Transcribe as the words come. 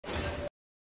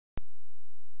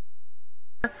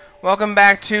Welcome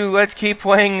back to Let's Keep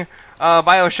Playing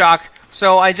Bioshock.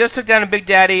 So I just took down a Big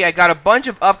Daddy. I got a bunch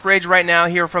of upgrades right now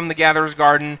here from the Gatherer's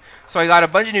Garden. So I got a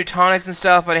bunch of new tonics and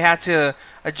stuff, but I had to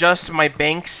adjust my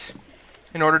banks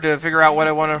in order to figure out what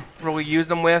I want to really use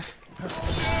them with.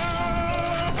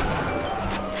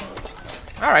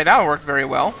 Alright, that worked very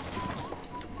well.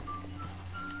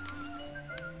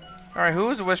 Alright,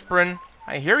 who's whispering?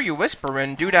 I hear you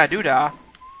whispering. Doo-dah, doo-dah.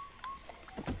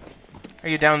 Are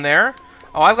you down there?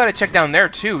 Oh, I've got to check down there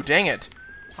too. Dang it.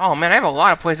 Oh man, I have a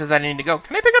lot of places that I need to go.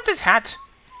 Can I pick up this hat?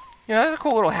 You know, that's a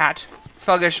cool little hat.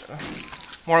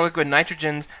 Thuggish. More liquid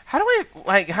nitrogens. How do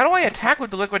I attack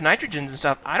with the liquid nitrogens and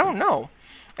stuff? I don't know.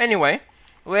 Anyway,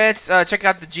 let's check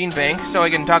out the gene bank so I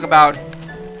can talk about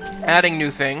adding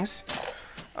new things.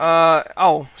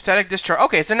 Oh, static discharge.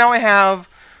 Okay, so now I have,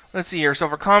 let's see here. So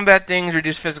for combat things,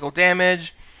 reduce physical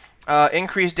damage,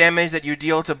 increase damage that you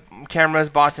deal to cameras,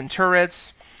 bots, and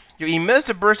turrets. You emit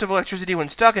a burst of electricity when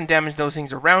stuck and damage those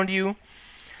things around you.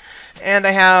 And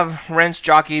I have wrench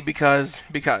jockey because.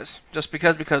 Do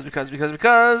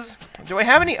I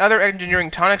have any other engineering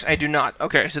tonics? I do not.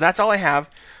 Okay, so that's all I have.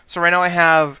 So right now I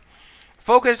have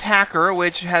focused hacker,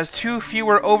 which has 2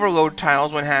 fewer overload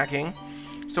tiles when hacking.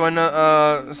 So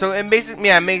it basically,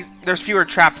 yeah, there's fewer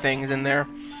trap things in there.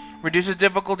 Reduces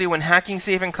difficulty when hacking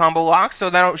safe and combo locks,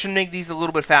 so that should make these a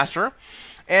little bit faster.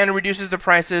 And reduces the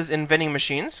prices in vending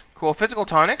machines. Cool. Physical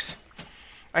tonics.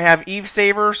 I have Eve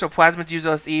Saver, so plasmids use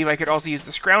less Eve. I could also use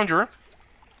the Scrounger.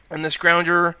 And the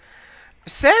Scrounger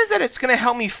says that it's going to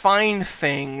help me find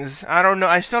things. I don't know.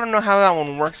 I still don't know how that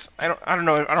one works. I don't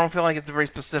know. I don't feel like it's very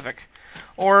specific.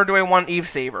 Or do I want Eve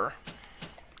Saver?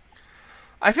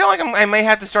 I feel like I may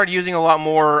have to start using a lot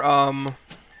more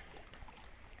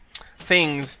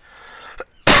things.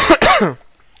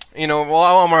 You know, well,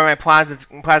 a lot more of my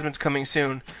plasmids coming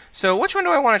soon. So, which one do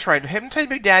I want to try? Hypnotize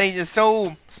Big Daddy is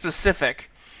so specific.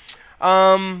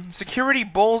 Security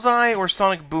Bullseye or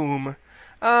Sonic Boom?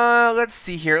 Let's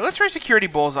see here. Let's try Security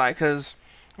Bullseye, because,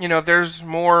 you know, if there's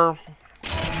more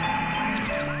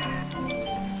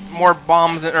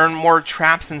bombs or more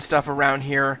traps and stuff around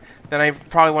here, then I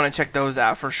probably want to check those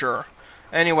out for sure.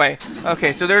 Anyway,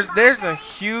 okay, so there's a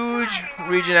huge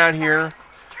region out here.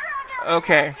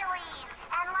 Okay.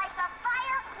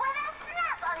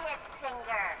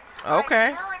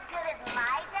 Okay.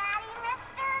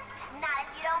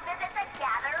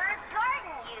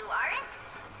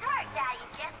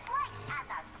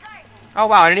 Oh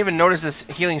wow, I didn't even notice this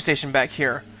healing station back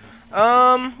here.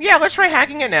 Yeah, let's try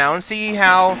hacking it now and see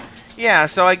how. Yeah,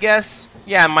 so I guess,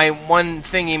 yeah, my one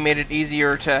thingy made it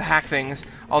easier to hack things.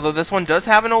 Although this one does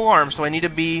have an alarm, so I need to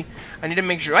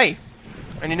make sure. Hey,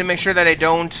 I need to make sure that I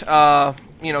don't,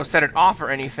 you know, set it off or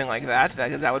anything like that,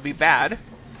 because that would be bad.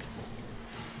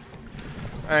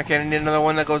 Okay, I need another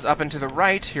one that goes up and to the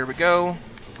right. Here we go.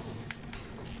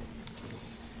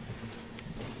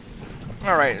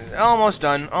 Alright, almost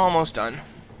done. Almost done.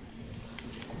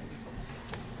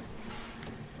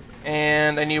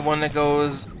 And I need one that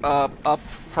goes up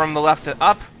from the left to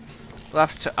up.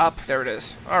 Left to up. There it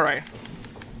is. Alright.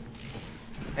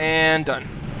 And done.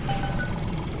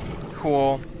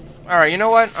 Cool. Alright, you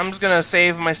know what? I'm just gonna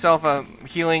save myself a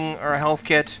healing or a health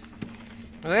kit.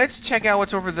 Let's check out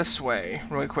what's over this way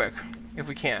really quick, if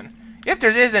we can. If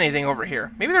there is anything over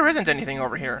here. Maybe there isn't anything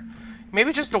over here.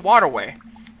 Maybe just the waterway.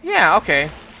 Yeah, okay.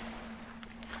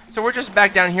 So we're just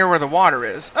back down here where the water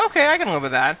is. Okay, I can live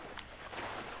with that.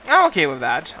 I'm okay with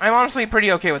that. I'm honestly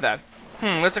pretty okay with that.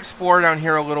 Let's explore down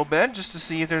here a little bit, just to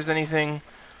see if there's anything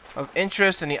of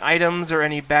interest, any items or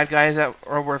any bad guys that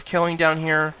are worth killing down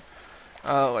here.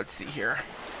 Let's see here.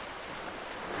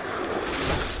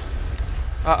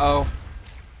 Uh-oh.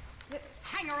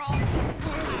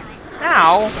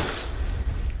 Ow!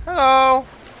 Hello!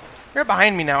 You're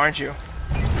behind me now, aren't you?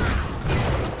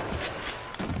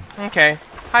 Okay.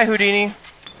 Hi, Houdini.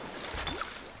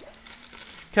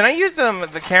 Can I use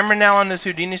the camera now on this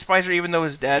Houdini Splicer even though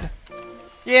it's dead?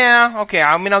 Yeah, okay.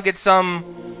 I mean, I'll get some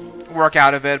work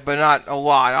out of it, but not a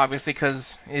lot, obviously,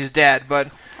 because he's dead. But,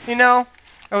 you know,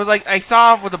 I was like, I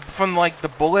saw with from, like, the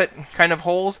bullet kind of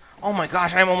holes. Oh my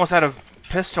gosh, I'm almost out of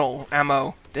pistol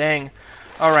ammo. Dang.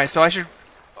 Alright, so I should...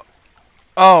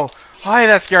 Oh, hi,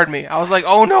 that scared me. I was like,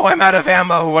 oh no, I'm out of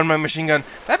ammo on my machine gun.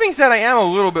 That being said, I am a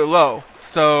little bit low.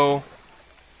 So,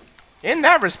 in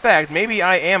that respect, maybe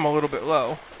I am a little bit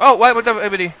low. Oh, what's up,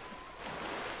 everybody?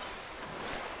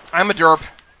 I'm a derp.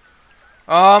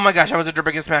 Oh my gosh, I was a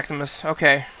Derpicus Maximus.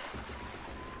 Okay.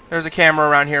 There's a camera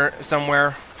around here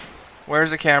somewhere.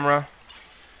 Where's the camera?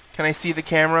 Can I see the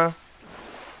camera?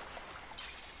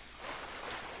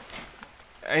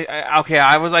 Okay,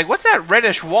 I was like, what's that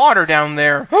reddish water down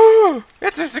there?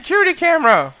 It's a security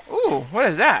camera. Ooh, what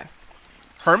is that?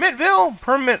 Hermitville?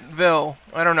 Permitville.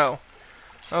 I don't know.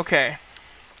 Okay.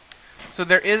 So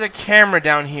there is a camera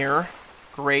down here.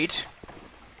 Great.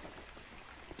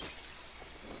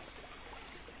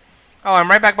 Oh, I'm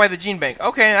right back by the gene bank.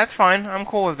 Okay, that's fine. I'm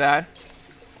cool with that.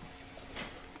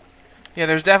 Yeah,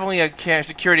 there's definitely a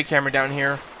security camera down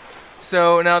here.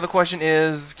 So now the question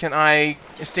is, can I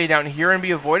stay down here and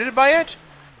be avoided by it?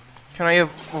 Can I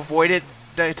avoid it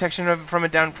detection from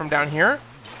down here?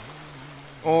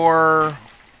 Or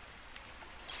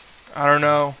I don't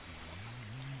know.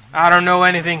 I don't know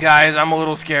anything, guys. I'm a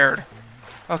little scared.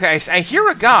 Okay, I hear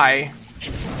a guy,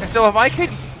 and so if I could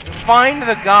find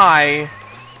the guy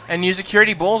and use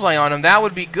security bullseye on him, that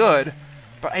would be good.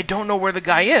 But I don't know where the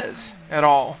guy is at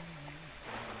all.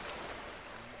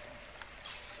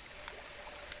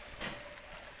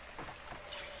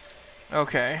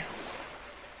 Okay.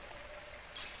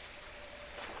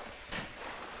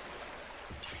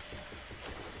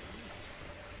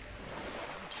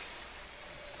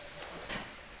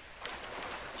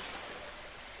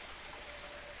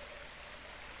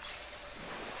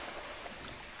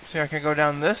 See, I can go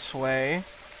down this way.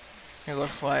 It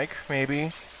looks like,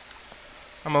 maybe.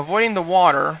 I'm avoiding the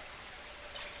water.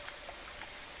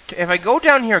 If I go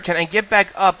down here, can I get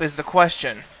back up is the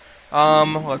question.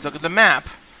 Let's look at the map.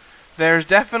 There's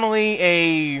definitely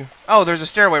a... Oh, there's a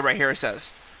stairway right here, it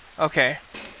says. Okay.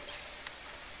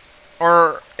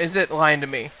 Or is it lying to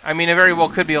me? I mean, it very well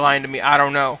could be lying to me. I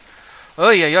don't know.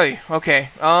 Oy, oy, oy. Okay.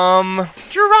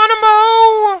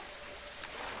 Geronimo!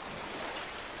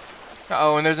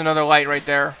 Uh-oh, and there's another light right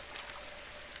there.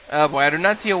 Oh boy, I do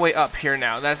not see a way up here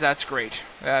now. That's great.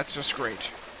 That's just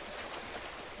great.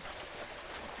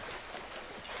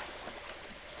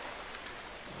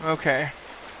 Okay.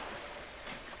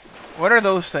 What are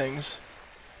those things?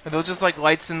 Are those just like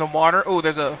lights in the water? Oh,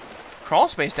 there's a crawl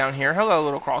space down here. Hello,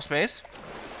 little crawl space.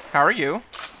 How are you?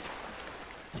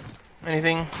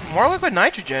 Anything? More liquid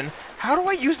nitrogen? How do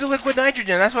I use the liquid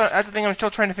nitrogen? That's the thing I'm still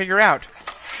trying to figure out.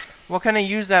 What can I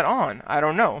use that on? I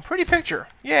don't know. Pretty picture.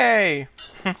 Yay!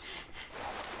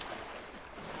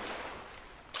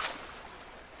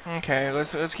 Okay,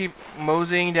 let's keep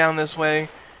moseying down this way,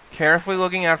 carefully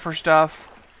looking out for stuff.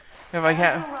 If I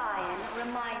can. Ryan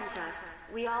reminds us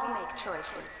we all make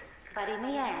choices, but in the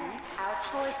end, our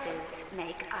choices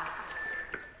make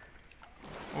us.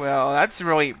 Well, that's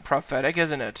really prophetic,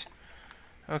 isn't it?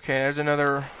 Okay, there's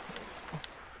another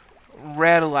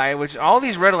red light, which all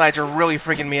these red lights are really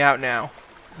freaking me out now.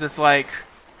 It's like,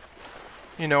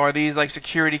 you know, are these like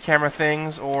security camera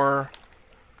things, or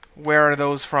where are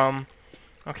those from?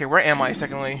 Okay, where am I,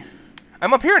 secondly?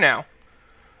 I'm up here now.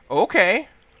 Okay.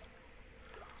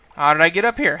 How did I get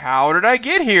up here? How did I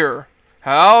get here?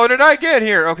 How did I get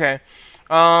here? Okay.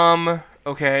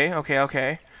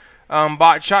 Okay.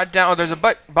 Bot shut down. Oh, there's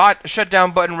a bot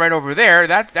shutdown button right over there.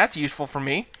 That's useful for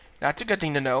me. That's a good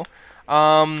thing to know.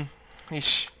 I'm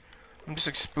just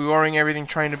exploring everything,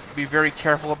 trying to be very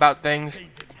careful about things. They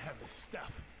didn't have this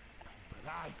stuff, but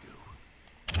I do.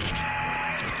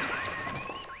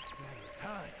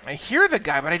 I hear the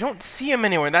guy, but I don't see him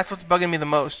anywhere. That's what's bugging me the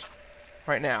most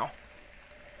right now.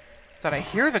 That I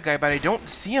hear the guy, but I don't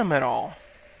see him at all.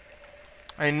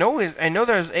 I know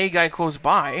there's a guy close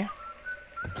by.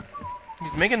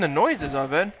 He's making the noises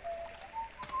of it.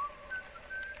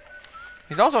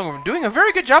 He's also doing a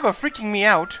very good job of freaking me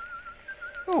out.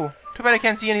 Ooh, too bad I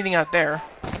can't see anything out there.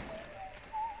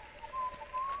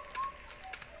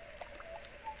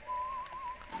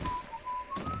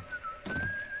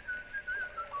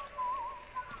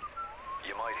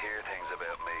 You might hear things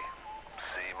about me,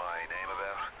 see my name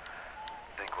about,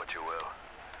 think what you will.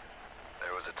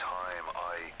 There was a time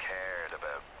I cared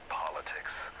about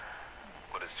politics,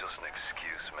 but it's just an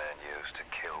excuse men use to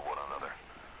kill one another.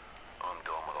 I'm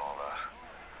done with all that.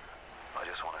 I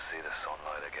just want to see the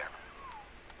sunlight again.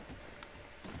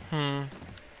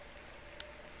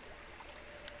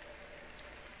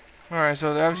 Alright,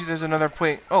 so obviously there's another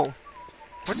plate. Oh,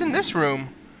 what's in this room?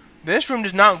 This room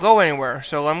does not go anywhere,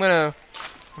 so I'm gonna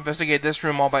investigate this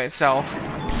room all by itself.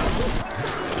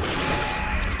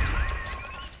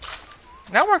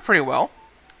 That worked pretty well.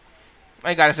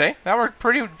 I gotta say, that worked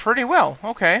pretty well.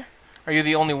 Okay. Are you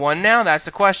the only one now? That's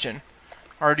the question.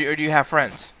 Or do you have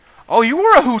friends? Oh, you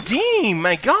were a Houdini!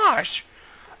 My gosh!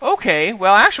 Okay,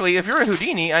 well actually, if you're a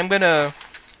Houdini, I'm gonna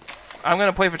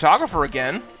play photographer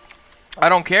again. I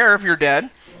don't care if you're dead.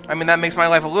 I mean, that makes my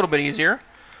life a little bit easier.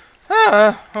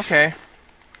 Okay.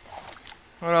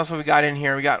 What else have we got in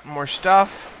here? We got more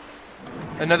stuff.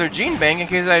 Another gene bank in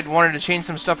case I wanted to change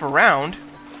some stuff around.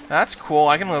 That's cool.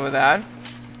 I can live with that.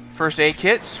 First aid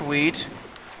kit. Sweet.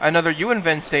 Another UN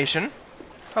vent station.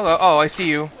 Hello. Oh, I see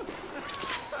you.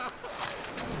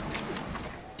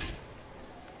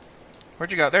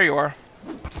 Where'd you go? There you are.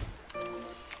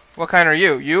 What kind are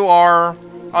you? You are...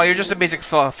 Oh, you're just a basic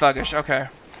thuggish. Okay.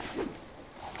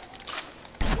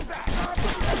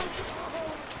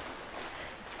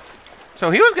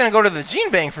 So he was going to go to the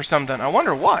gene bank for something. I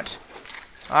wonder what.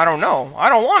 I don't know. I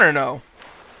don't want to know.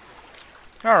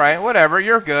 Alright, whatever.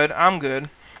 You're good. I'm good.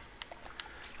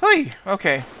 Hey,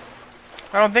 okay.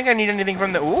 I don't think I need anything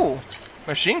from the... Ooh.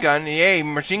 Machine gun. Yay,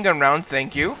 machine gun rounds.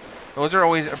 Thank you. Those are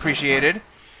always appreciated.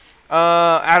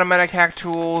 Automatic hack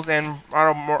tools and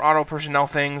more auto personnel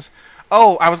things.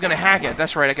 Oh, I was going to hack it.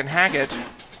 That's right. I can hack it.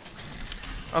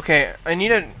 Okay. I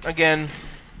need it again.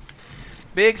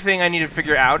 Big thing I need to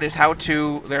figure out is how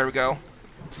to... There we go.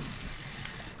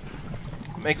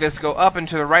 Make this go up and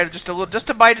to the right just a little, just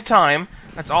to bide the time.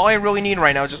 That's all I really need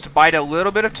right now, just to bide a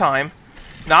little bit of time.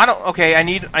 Not okay. I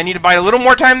need to bide a little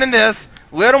more time than this.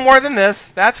 Little more than this.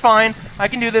 That's fine. I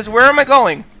can do this. Where am I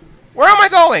going? Where am I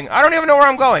going? I don't even know where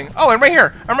I'm going. Oh, I'm right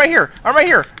here. I'm right here. I'm right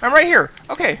here. I'm right here.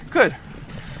 Okay, good.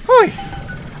 Whew.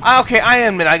 Okay, I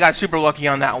admit I got super lucky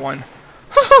on that one.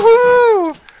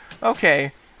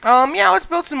 Okay. Yeah, let's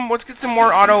get some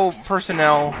more auto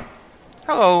personnel.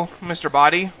 Hello, Mr.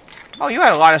 Body. Oh, you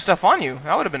had a lot of stuff on you.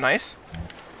 That would have been nice.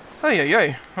 Oh,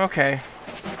 yeah. Okay.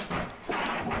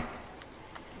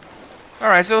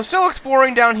 Alright, so still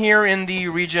exploring down here in the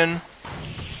region.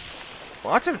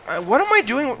 Lots of... what am I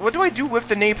doing? What do I do with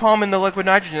the napalm and the liquid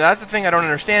nitrogen? That's the thing I don't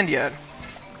understand yet.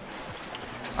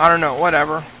 I don't know.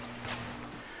 Whatever.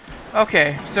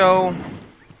 Okay, so...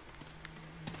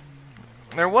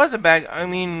 There was a bag... I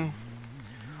mean...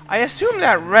 I assume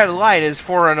that red light is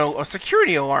for a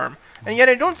security alarm. And yet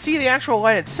I don't see the actual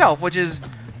light itself, which is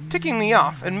ticking me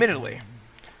off, admittedly.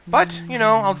 But, you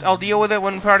know, I'll deal with it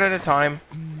one part at a time.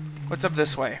 What's up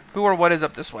this way? Who or what is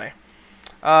up this way?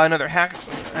 Another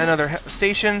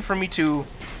station for me to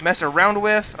mess around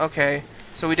with. Okay,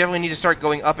 so we definitely need to start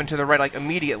going up and to the right, like,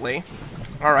 immediately.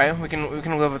 All right, we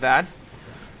can live with that.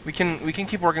 We can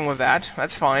keep working with that.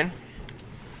 That's fine.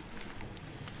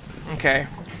 Okay,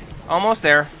 almost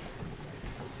there.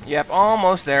 Yep,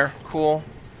 almost there. Cool.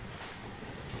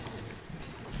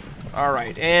 All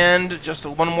right, and just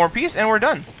one more piece, and we're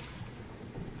done.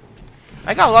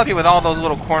 I got lucky with all those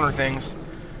little corner things.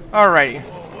 Alrighty.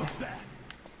 What's that?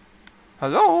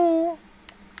 Hello?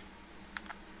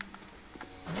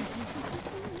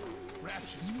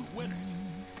 Raptures for winners.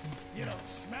 You don't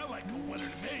smell like a winner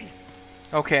to me.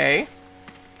 Okay.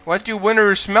 What do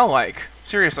winners smell like?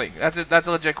 Seriously, that's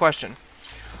a legit question.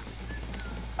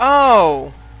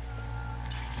 Oh!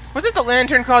 Was it the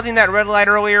lantern causing that red light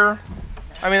earlier?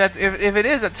 I mean, that's, if it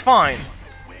is, that's fine.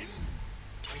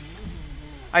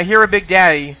 I hear a Big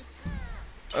Daddy.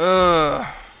 Ugh.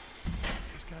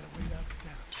 Just gotta wait out the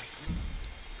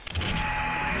downside.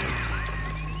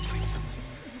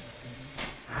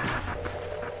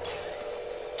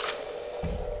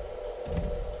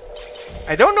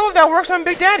 I don't know if that works on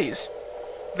Big Daddies.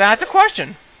 That's a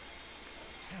question.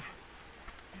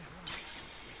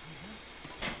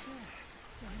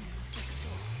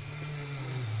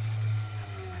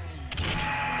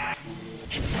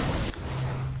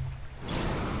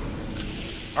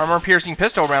 Armor-piercing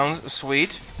pistol rounds,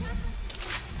 sweet.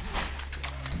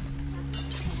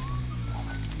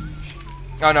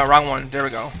 Oh no, wrong one. There we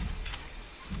go.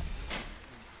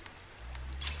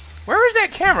 Where is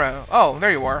that camera? Oh,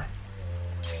 there you are.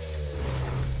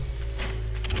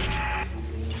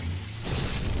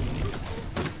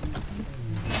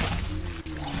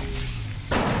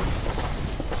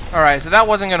 Alright, so that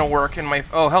wasn't gonna work in my...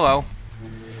 Oh, hello.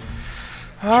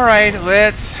 Alright,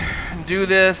 let's do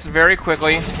this very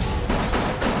quickly.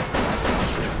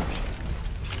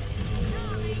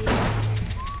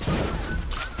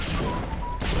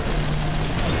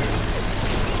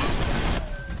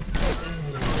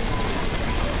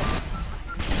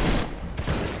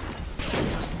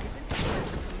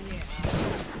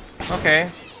 Okay.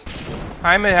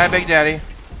 Hi, Big Daddy.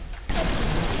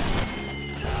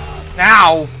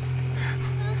 Ow!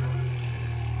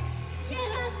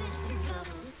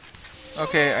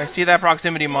 Okay, I see that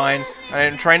proximity mine.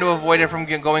 I'm trying to avoid it from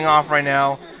going off right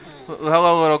now.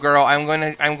 Hello, little girl. I'm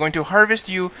going to harvest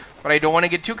you, but I don't want to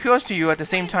get too close to you at the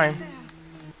same time.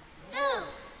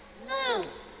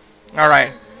 All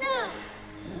right.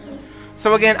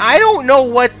 So again, I don't know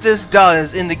what this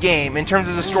does in the game in terms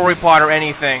of the story plot or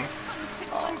anything.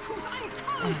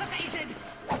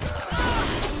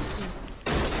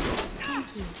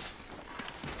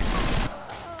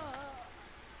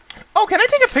 Oh, can I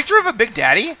take a picture of a Big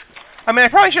Daddy? I mean, I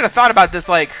probably should have thought about this,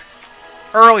 like,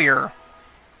 earlier.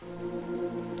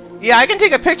 Yeah, I can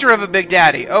take a picture of a Big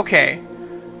Daddy. Okay.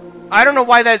 I don't know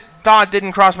why that thought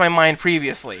didn't cross my mind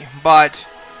previously, but...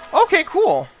 Okay,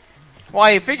 cool. Well,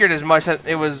 I figured as much that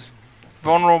it was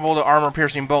vulnerable to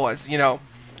armor-piercing bullets, you know.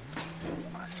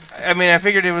 I mean, I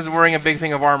figured it was wearing a big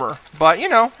thing of armor. But, you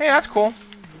know, hey, that's cool.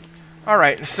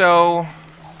 Alright, so...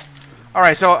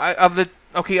 Alright, so of the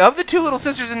 2 little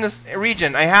sisters in this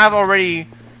region, I have already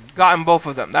gotten both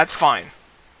of them. That's fine.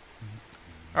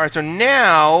 Alright, so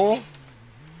now...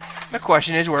 The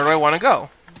question is, where do I want to go?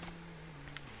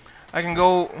 I can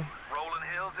go... Rolling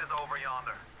Hills is over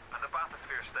yonder, and the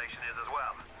bathysphere station is as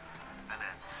well. And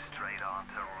then straight on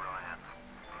to Ryan.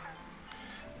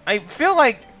 I feel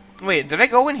like... Wait, did I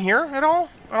go in here at all?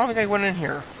 I don't think I went in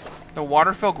here. The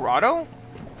Waterfell Grotto?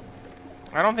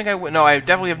 I don't think I went... No, I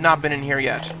definitely have not been in here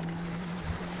yet.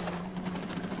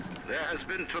 There has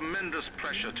been tremendous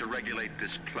pressure to regulate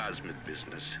this plasmid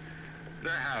business.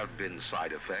 There have been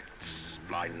side effects,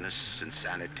 blindness,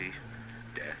 insanity,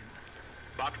 death.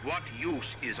 But what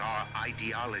use is our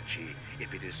ideology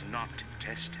if it is not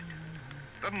tested?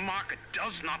 The market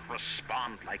does not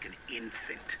respond like an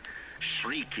infant,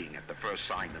 shrieking at the first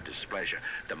sign of displeasure.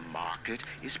 The market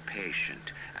is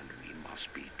patient, and we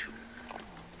must be too.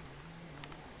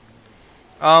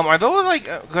 Are those,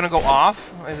 like, gonna go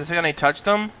off? Is the second I touch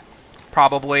them?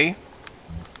 Probably.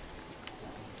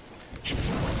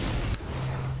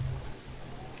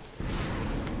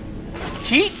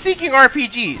 Heat-seeking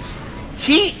RPGs.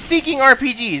 Heat-seeking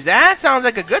RPGs. That sounds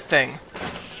like a good thing.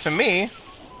 To me.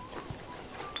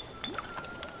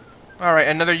 Alright,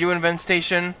 another UN vent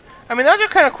station. I mean, those are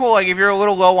kind of cool, like, if you're a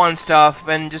little low on stuff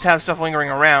and just have stuff lingering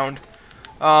around.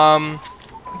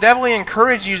 Definitely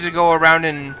encourage you to go around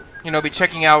and, you know, be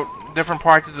checking out different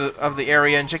parts of the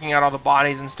area and checking out all the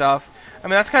bodies and stuff. I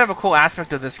mean, that's kind of a cool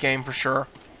aspect of this game, for sure.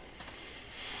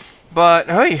 But,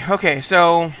 hey, okay,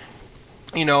 so...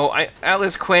 You know,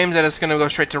 Atlas claims that it's going to go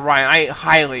straight to Ryan. I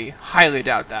highly, highly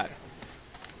doubt that.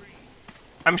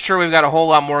 I'm sure we've got a whole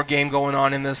lot more game going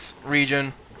on in this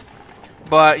region.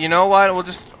 But, you know what? We'll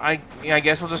just... I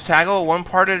guess we'll just tackle it one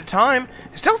part at a time.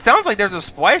 It still sounds like there's a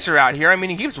splicer out here. I mean,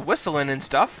 he keeps whistling and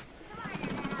stuff.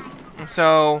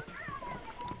 So...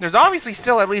 There's obviously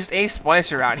still at least a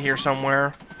splicer out here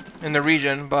somewhere in the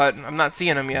region, but I'm not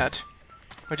seeing him yet.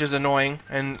 Which is annoying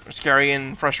and scary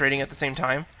and frustrating at the same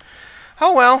time.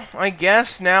 Oh well, I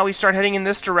guess now we start heading in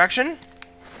this direction.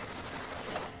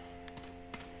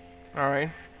 Alright.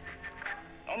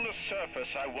 On the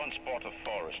surface, I once bought a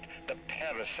forest. The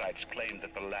parasites claimed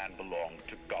that the land belonged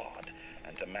to God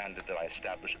and demanded that I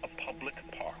establish a public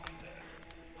park there.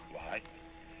 Why?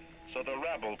 So the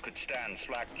rabble could stand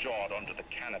slack-jawed under the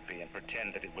canopy and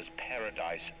pretend that it was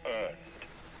paradise earned.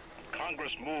 When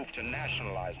Congress moved to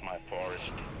nationalize my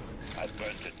forest, I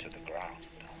burnt it to the ground.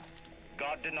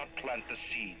 God did not plant the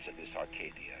seeds of this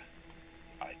Arcadia.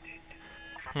 I did.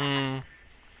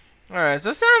 Alright, so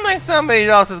it sounds like somebody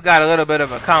else has got a little bit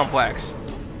of a complex.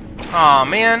 Aw,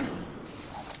 man.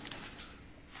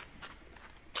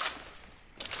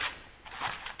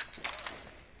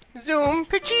 Zoom,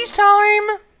 cheese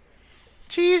time!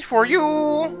 Cheese for you!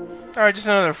 Alright, just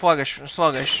another sluggish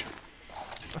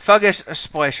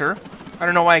splicer. I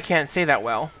don't know why I can't say that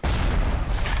well.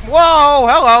 Whoa,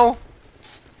 hello!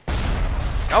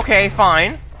 Okay,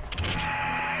 fine.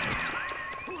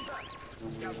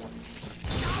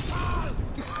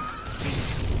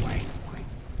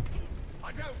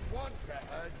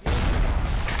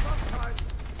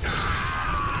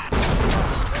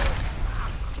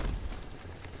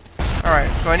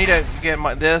 Alright, so I need to get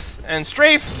this and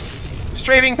strafe!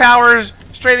 Strafing powers!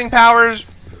 Strafing powers!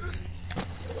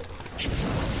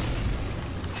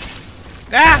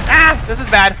 Ah! This is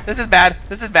bad! This is bad!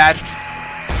 This is bad!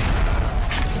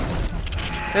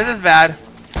 This is bad.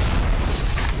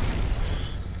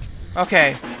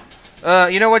 Okay.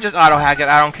 You know what? Just auto-hack it.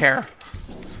 I don't care.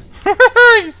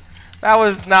 That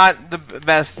was not the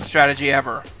best strategy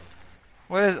ever.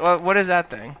 What is that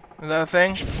thing? Is that a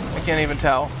thing? I can't even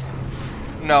tell.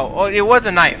 No. Oh, it was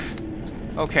a knife.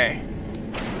 Okay.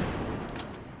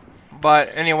 But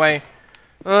anyway.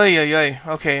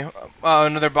 Okay.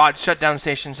 Another bot shutdown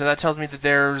station. So that tells me that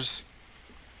there's...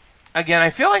 Again,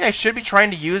 I feel like I should be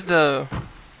trying to use the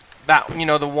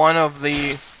one of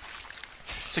the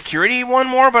security one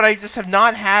more, but I just have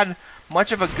not had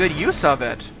much of a good use of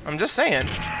it. I'm just saying.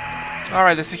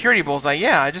 Alright, the security bullseye.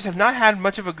 Yeah, I just have not had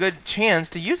much of a good chance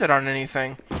to use it on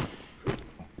anything.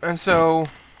 And so...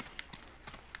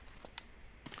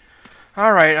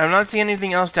 Alright, I'm not seeing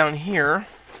anything else down here.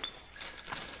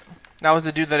 That was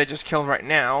the dude that I just killed right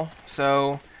now.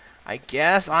 So, I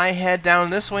guess I head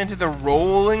down this way into the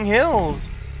rolling hills.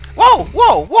 Whoa!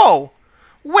 Whoa! Whoa!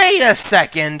 Wait a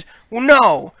second!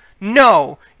 No!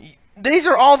 No! These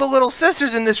are all the little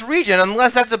sisters in this region,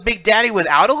 unless that's a Big Daddy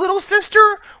without a little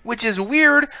sister, which is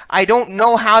weird. I don't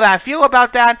know how I feel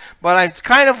about that, but it's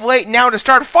kind of late now to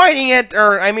start fighting it,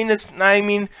 or, it's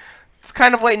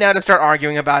kind of late now to start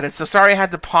arguing about it, so sorry I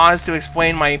had to pause to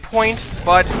explain my point,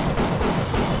 but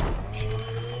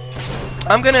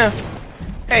I'm gonna...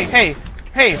 Hey,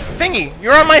 Thingy,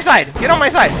 you're on my side. Get on my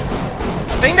side.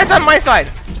 Thing that's on my side.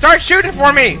 Start shooting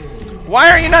for me. Why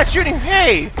are you not shooting?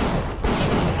 Hey!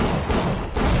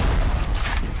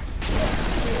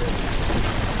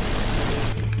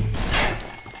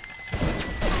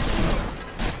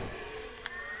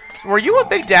 Were you a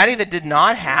Big Daddy that did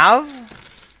not have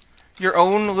your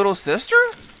own little sister?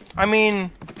 I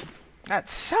mean, that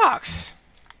sucks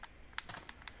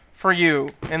for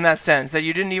you in that sense, that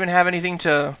you didn't even have anything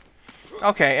to...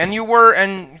 Okay, and you were,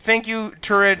 and thank you,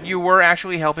 Turret, you were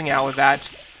actually helping out with that.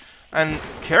 And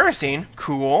kerosene,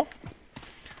 cool.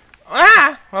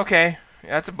 Ah! Okay,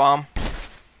 that's a bomb.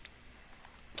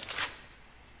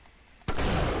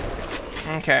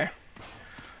 Okay.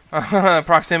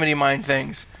 Proximity mine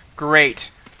things.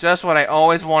 Great. Just what I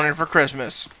always wanted for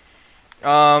Christmas.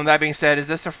 That being said, is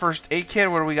this the first aid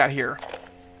kit? What do we got here?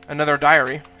 Another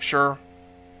diary. Sure.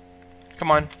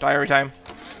 Come on, diary time.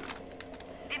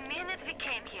 The minute we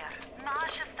came here,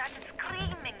 Masha started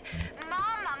screaming,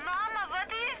 "Mama, Mama, what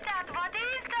is that? What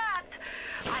is that?"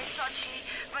 I thought she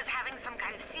was having some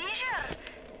kind of seizure.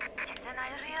 And then I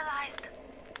realized,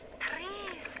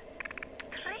 trees.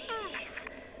 Trees.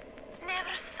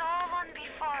 Never saw one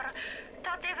before.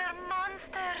 Thought they were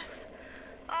monsters.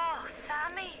 Oh,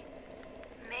 Sammy.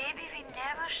 Maybe we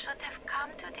never should have come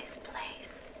to this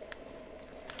place.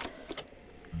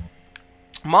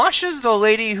 Masha's the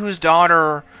lady whose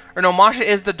daughter... Or no, Masha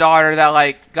is the daughter that,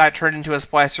 like, got turned into a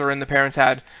splicer and the parents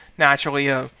had naturally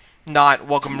a not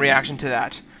welcome reaction to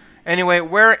that. Anyway,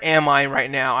 where am I right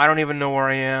now? I don't even know where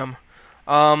I am.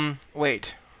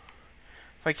 Wait.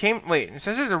 If I came... Wait, it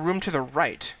says there's a room to the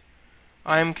right.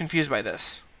 I'm confused by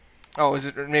this. Oh, is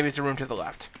it? Maybe it's a room to the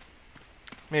left.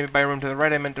 Maybe by room to the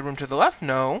right I meant the room to the left?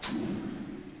 No.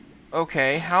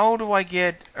 Okay, how do I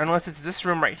get... Unless it's this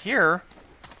room right here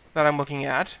that I'm looking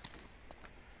at.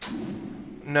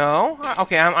 No?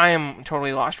 Okay, I am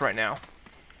totally lost right now.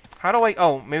 How do I...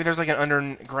 Oh, maybe there's like an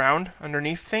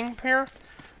underneath thing here?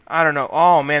 I don't know.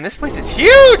 Oh, man, this place is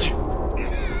huge!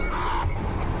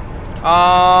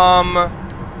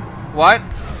 What?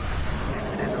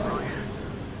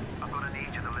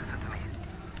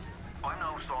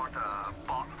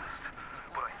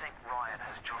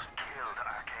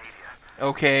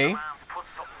 Okay. The man put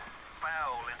something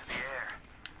foul into the air.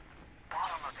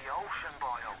 Bottom of the ocean,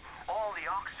 boyo. All the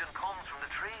oxygen comes from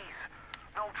the trees.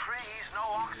 No trees,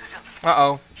 no oxygen.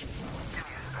 Uh-oh. Give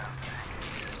me a spell.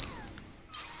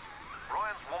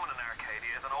 Ryan's woman in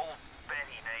Arcadia is an old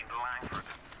Betty named Langford.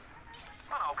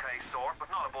 An okay sort, but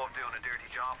not above doing a dirty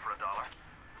job for $1.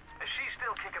 If she's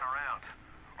still kicking around,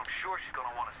 I'm sure she's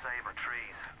gonna want to save her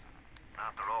trees.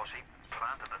 After all, she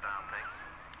planted the damn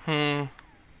thing.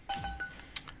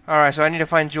 Alright, so I need to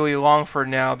find Julie Longford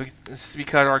now because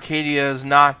Arcadia is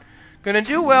not going to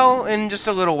do well in just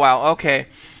a little while. Okay,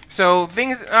 so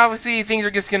obviously things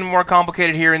are just getting more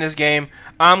complicated here in this game.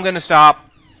 I'm going to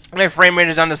stop. My frame rate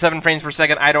is on to 7 frames per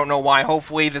second. I don't know why.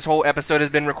 Hopefully this whole episode has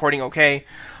been recording okay.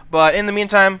 But in the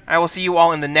meantime, I will see you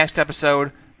all in the next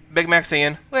episode. Big Mac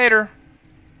saying, later.